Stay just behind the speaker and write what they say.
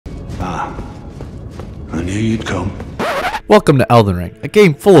I knew you'd come. Welcome to Elden Ring, a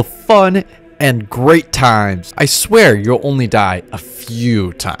game full of fun and great times. I swear you'll only die a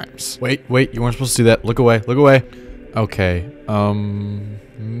few times. Wait, you weren't supposed to do that. Look away, look away. Okay,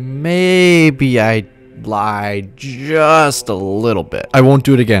 maybe I lied just a little bit. I won't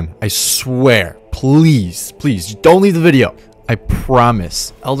do it again, I swear. Please, don't leave the video. I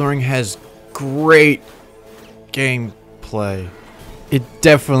promise. Elden Ring has great gameplay. It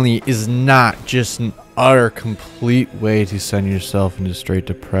definitely is not just an utter complete way to send yourself into straight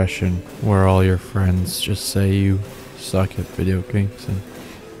depression where all your friends just say you suck at video games and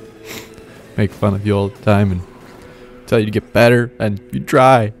make fun of you all the time and tell you to get better, and you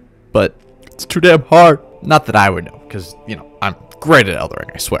try, but it's too damn hard. Not that I would know, because, you know, I'm great at Elden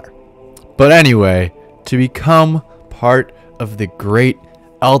Ring, I swear. But anyway, to become part of the great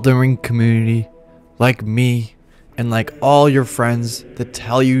Elden Ring community, like me, and like all your friends that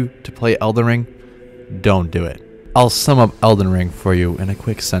tell you to play Elden Ring, don't do it. I'll sum up Elden Ring for you in a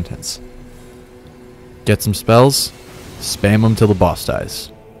quick sentence. Get some spells, spam them till the boss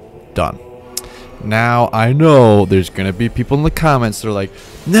dies. Done. Now, I know there's gonna be people in the comments that are like,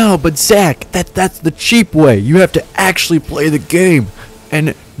 no, but Zach, that's the cheap way. You have to actually play the game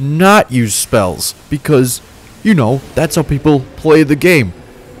and not use spells because, you know, that's how people play the game.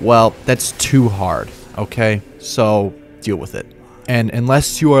 Well, that's too hard, okay? So, deal with it. And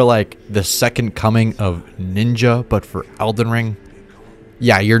unless you are like the second coming of Ninja, but for Elden Ring,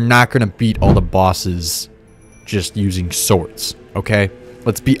 yeah, you're not gonna beat all the bosses just using swords, okay?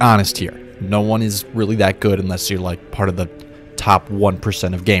 Let's be honest here. No one is really that good unless you're like part of the top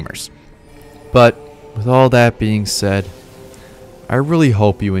 1% of gamers. But with all that being said, I really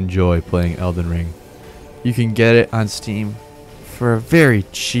hope you enjoy playing Elden Ring. You can get it on Steam for a very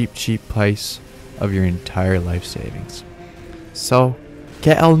cheap price of your entire life savings. So,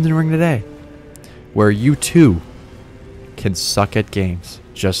 get Elden Ring today, where you too can suck at games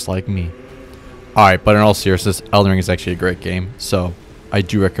just like me. Alright, but in all seriousness, Elden Ring is actually a great game, so I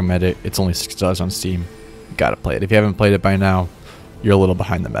do recommend it. It's only $6 on Steam. You gotta play it. If you haven't played it by now, you're a little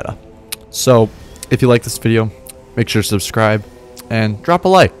behind the meta. So, if you like this video, make sure to subscribe and drop a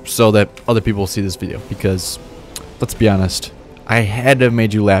like so that other people will see this video, because let's be honest, I had to have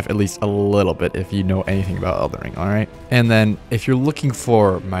made you laugh at least a little bit if you know anything about Elden Ring, alright? And then, if you're looking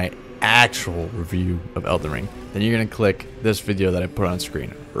for my actual review of Elden Ring, then you're gonna click this video that I put on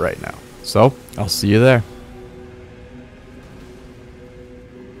screen right now. So, I'll see you there.